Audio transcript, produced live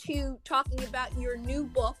to talking about your new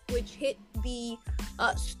book, which hit the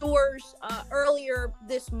stores earlier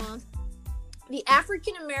this month, The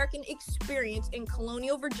African American Experience in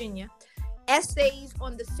Colonial Virginia, Essays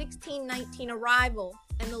on the 1619 Arrival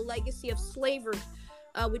and the Legacy of Slavery,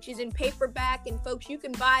 which is in paperback. And folks, you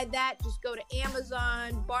can buy that. Just go to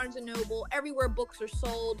Amazon, Barnes & Noble, everywhere books are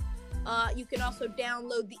sold. You can also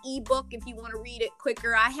download the ebook if you want to read it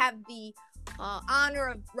quicker. I have the honor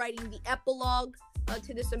of writing the epilogue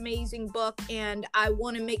to this amazing book, and I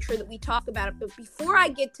want to make sure that we talk about it. But before I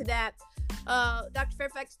get to that, Dr.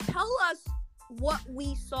 Fairfax, tell us what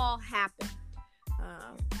we saw happen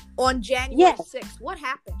on January 6th. What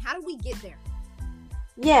happened? How did we get there?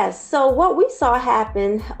 Yes. So what we saw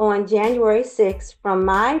happen on January 6th, from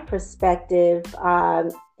my perspective,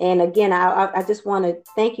 and again, I just want to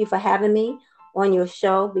thank you for having me on your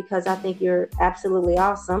show, because I think you're absolutely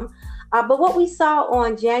awesome. But what we saw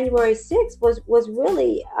on January 6th was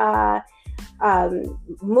really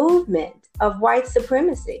movement of white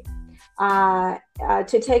supremacy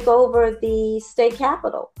to take over the state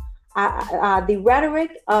capitol. The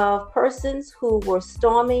rhetoric of persons who were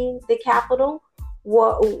storming the Capitol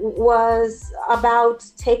was about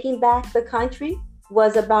taking back the country,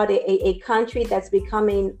 was about a country that's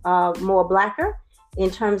becoming more blacker in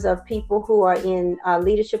terms of people who are in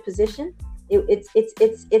leadership position.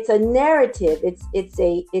 It's a narrative. It's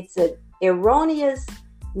a erroneous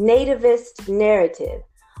nativist narrative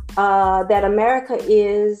that America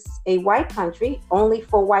is a white country only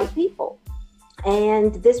for white people.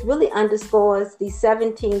 And this really underscores the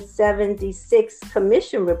 1776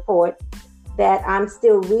 Commission report that I'm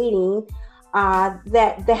still reading,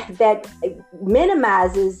 that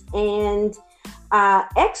minimizes and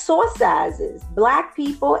exorcises Black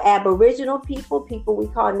people, Aboriginal people we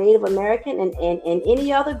call Native American, and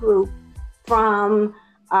any other group from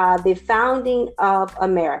the founding of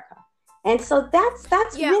America. And so that's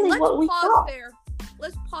really what we saw.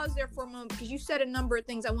 Let's pause there for a moment, because you said a number of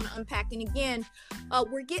things I want to unpack. And again,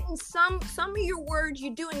 we're getting some of your words.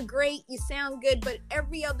 You're doing great. You sound good. But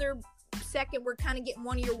every other second, we're kind of getting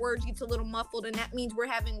one of your words gets a little muffled. And that means we're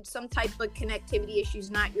having some type of connectivity issues.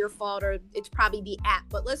 Not your fault, or it's probably the app.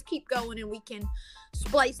 But let's keep going, and we can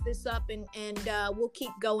splice this up, and we'll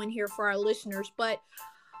keep going here for our listeners. But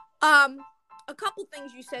a couple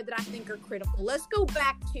things you said that I think are critical. Let's go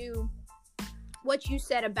back to what you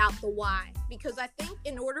said about the why, because I think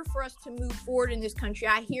in order for us to move forward in this country,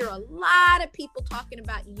 I hear a lot of people talking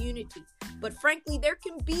about unity, but frankly, there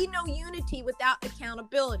can be no unity without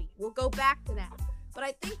accountability. We'll go back to that. But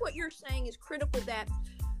I think what you're saying is critical, that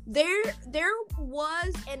there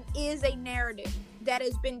was and is a narrative that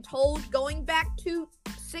has been told going back to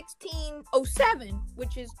 1607,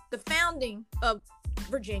 which is the founding of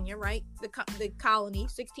Virginia, right? The colony,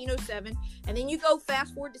 1607. And then you go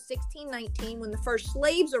fast forward to 1619 when the first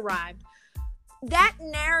slaves arrived. That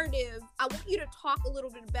narrative, I want you to talk a little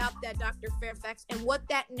bit about that, Dr. Fairfax, and what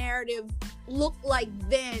that narrative looked like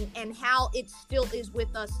then and how it still is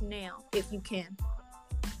with us now, if you can.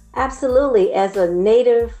 Absolutely. As a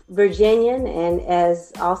native Virginian, and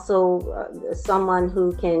as also someone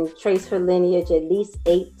who can trace her lineage at least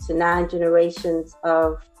 8 to 9 generations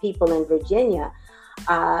of people in Virginia,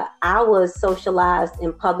 I was socialized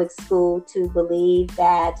in public school to believe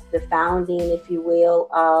that the founding, if you will,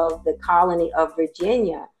 of the colony of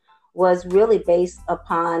Virginia was really based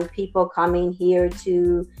upon people coming here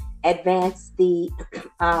to advance the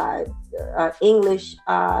English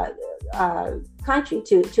country,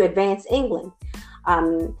 to advance England,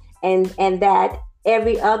 and that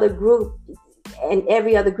every other group and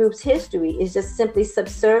every other group's history is just simply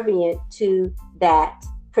subservient to that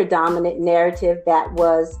predominant narrative that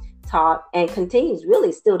was taught and continues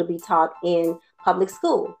really still to be taught in public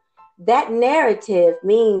school. That narrative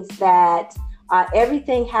means that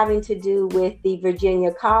everything having to do with the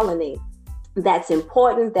Virginia colony that's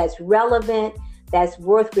important, that's relevant, that's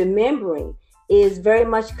worth remembering is very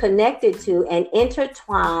much connected to and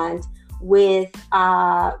intertwined with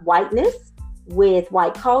whiteness, with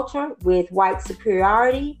white culture, with white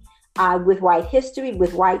superiority, with white history,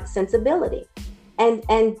 with white sensibility.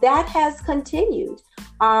 And that has continued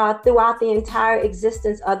throughout the entire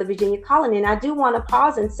existence of the Virginia colony. And I do want to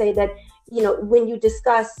pause and say that, when you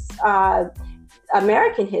discuss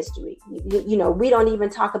American history, we don't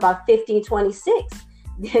even talk about 1526,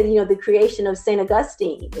 the creation of St.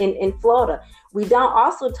 Augustine in Florida. We don't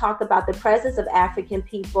also talk about the presence of African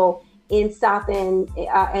people in South and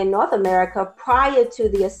North America prior to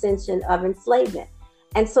the ascension of enslavement.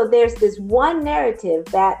 And so there's this one narrative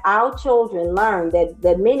that our children learn,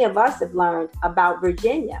 that many of us have learned about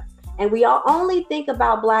Virginia. And we all only think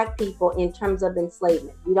about Black people in terms of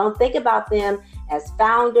enslavement. We don't think about them as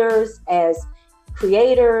founders, as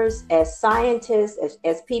creators, as scientists,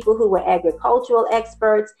 as people who were agricultural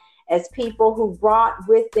experts, as people who brought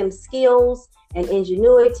with them skills and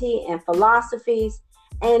ingenuity and philosophies.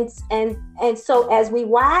 And so as we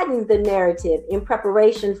widen the narrative in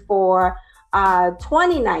preparation for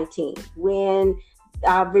 2019, when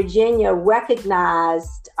Virginia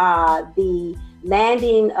recognized the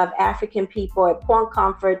landing of African people at Point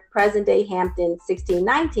Comfort, present-day Hampton,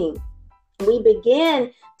 1619, we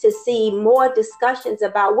begin to see more discussions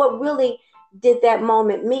about what really did that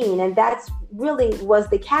moment mean. And that's really was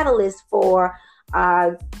the catalyst for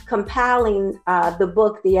compiling the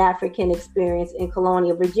book, The African Experience in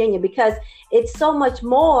Colonial Virginia, because it's so much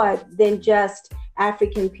more than just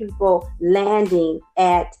African people landing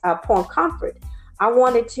at Point Comfort. I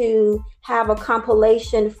wanted to have a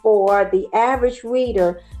compilation for the average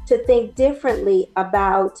reader to think differently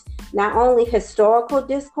about not only historical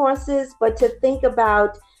discourses, but to think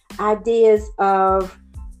about ideas of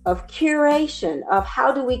curation, of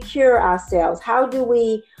how do we cure ourselves? How do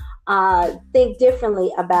we think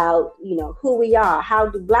differently about, who we are? How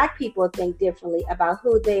do Black people think differently about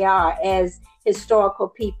who they are as historical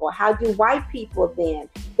people? How do white people then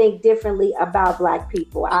think differently about Black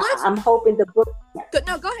people? I'm hoping the book...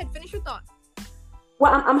 No, go ahead. Finish your thought.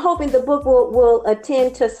 Well, I'm hoping the book will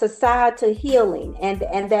attend to societal healing,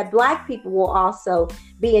 and that Black people will also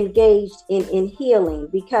be engaged in healing,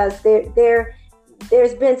 because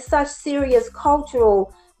there's been such serious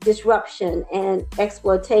cultural disruption and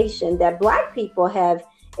exploitation that Black people have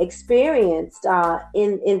experienced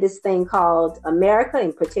in this thing called America,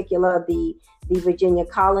 in particular the Virginia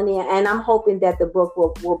colony. And I'm hoping that the book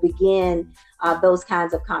will begin those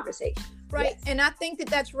kinds of conversations. Right. Yes. And I think that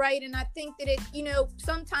that's right. And I think that it,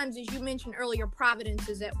 sometimes, as you mentioned earlier, Providence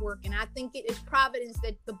is at work. And I think it is Providence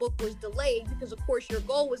that the book was delayed, because, of course, your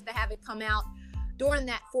goal was to have it come out during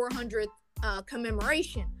that 400th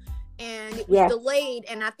commemoration. And it was delayed.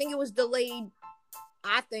 And I think it was delayed,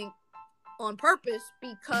 on purpose,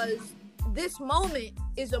 because this moment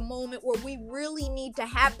is a moment where we really need to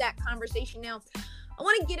have that conversation. Now, I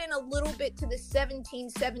want to get in a little bit to the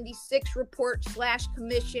 1776 report /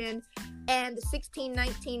 commission and the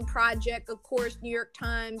 1619 project. Of course, New York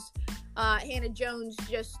Times, Hannah Jones,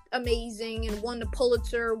 just amazing and won the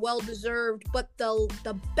Pulitzer, well-deserved. But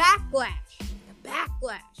the backlash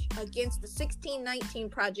against the 1619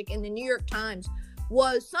 project in the New York Times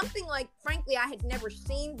was something like, frankly, I had never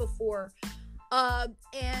seen before.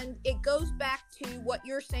 And it goes back to what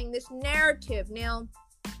you're saying, this narrative. Now,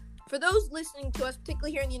 for those listening to us,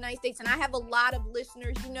 particularly here in the United States, and I have a lot of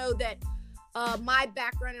listeners, that my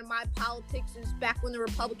background and my politics is back when the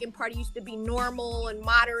Republican Party used to be normal and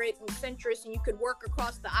moderate and centrist, and you could work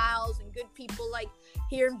across the aisles, and good people like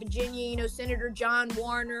here in Virginia, Senator John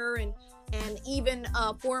Warner, and even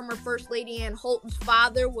former First Lady Ann Holton's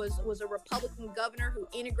father was a Republican governor who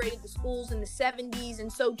integrated the schools in the 70s. And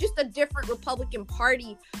so just a different Republican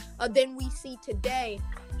Party than we see today.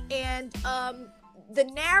 And the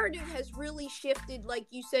narrative has really shifted, like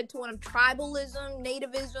you said, to one of tribalism,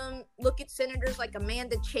 nativism. Look at senators like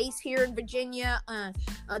Amanda Chase here in Virginia,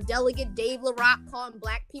 Delegate Dave LaRock calling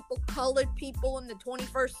Black people colored people in the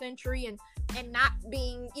 21st century and not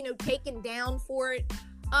being, taken down for it.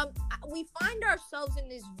 We find ourselves in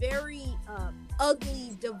this very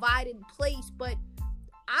ugly, divided place, but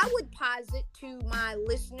I would posit to my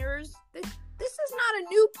listeners that this is not a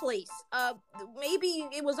new place. Maybe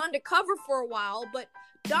it was undercover for a while, but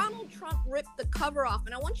Donald Trump ripped the cover off.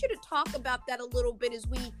 And I want you to talk about that a little bit as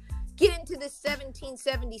we get into this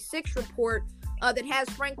 1776 report that has,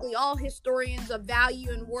 frankly, all historians of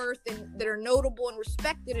value and worth and that are notable and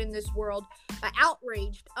respected in this world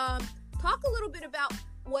outraged. Talk a little bit about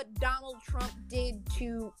what Donald Trump did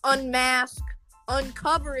to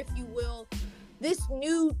uncover, if you will, this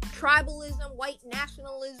new tribalism, white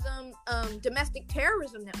nationalism, domestic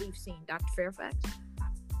terrorism that we've seen, Dr. Fairfax.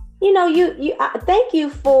 You thank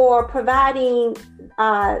you for providing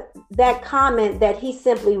that comment that he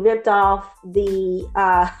simply ripped off the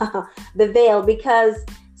veil, because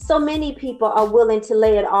so many people are willing to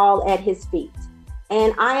lay it all at his feet,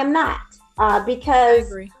 and I am not,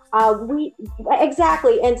 because I agree.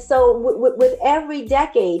 Exactly. And so with every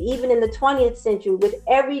decade, even in the 20th century, with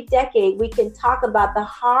every decade, we can talk about the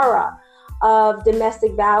horror of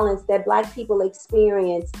domestic violence that Black people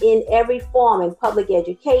experience in every form, in public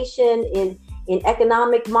education, in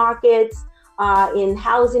economic markets, in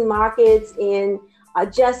housing markets, in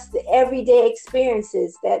just everyday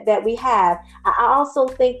experiences that we have. I also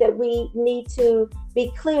think that we need to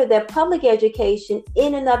be clear that public education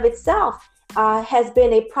in and of itself has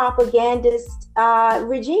been a propagandist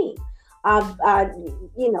regime.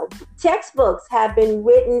 Textbooks have been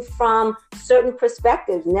written from certain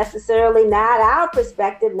perspectives, necessarily not our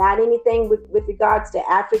perspective, not anything with regards to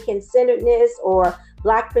African-centeredness or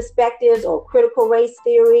Black perspectives or critical race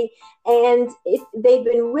theory. And they've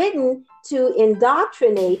been written to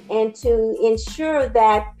indoctrinate and to ensure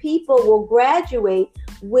that people will graduate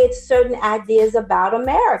with certain ideas about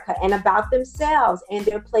America and about themselves and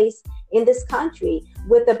their place in this country,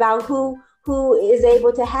 with about who is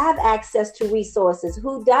able to have access to resources,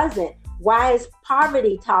 who doesn't. Why is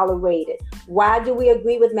poverty tolerated? Why do we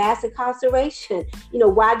agree with mass incarceration?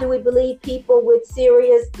 Why do we believe people with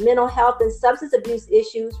serious mental health and substance abuse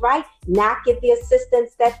issues, right, not get the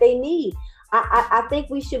assistance that they need? I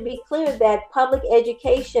think we should be clear that public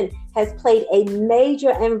education has played a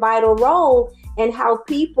major and vital role in how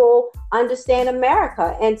people understand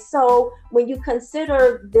America. And so when you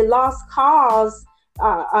consider the lost cause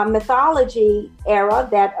mythology era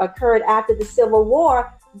that occurred after the Civil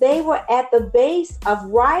War, they were at the base of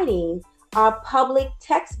writing public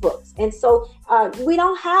textbooks. And so we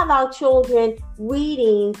don't have our children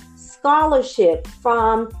reading scholarship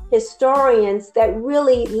from historians that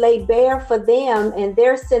really lay bare for them and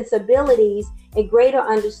their sensibilities a greater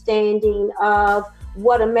understanding of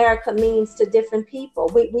what America means to different people.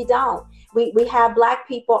 We don't. We have Black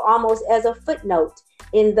people almost as a footnote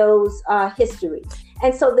in those histories.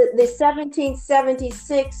 And so the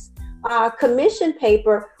 1776 commission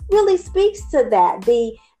paper really speaks to that.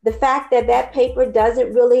 The fact that paper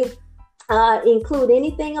doesn't really include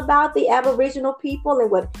anything about the Aboriginal people and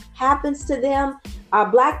what happens to them.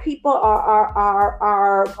 Black people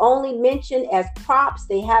are only mentioned as props.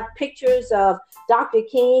 They have pictures of Dr.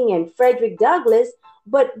 King and Frederick Douglass,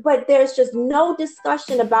 but there's just no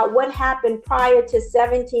discussion about what happened prior to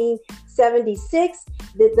 1776.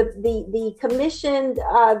 The commission,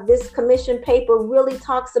 this commission paper really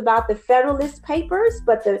talks about the Federalist Papers,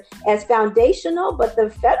 as foundational, but the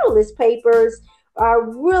Federalist Papers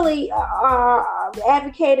really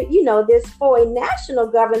advocated, this for a national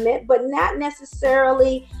government, but not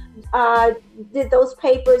necessarily did those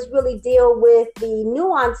papers really deal with the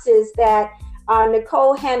nuances that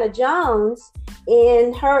Nicole Hannah-Jones,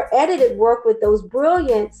 in her edited work with those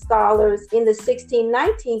brilliant scholars in the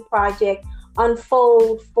 1619 Project,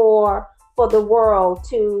 unfold for the world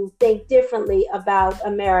to think differently about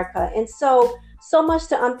America. And so much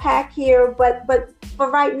to unpack here, but for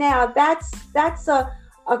right now, that's a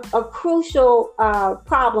crucial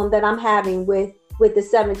problem that I'm having with the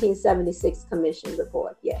 1776 Commission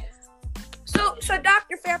report. Yes. So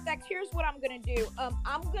Dr. Fairfax, here's what I'm going to do.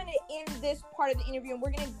 I'm going to end this part of the interview, and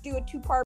we're going to do a two-part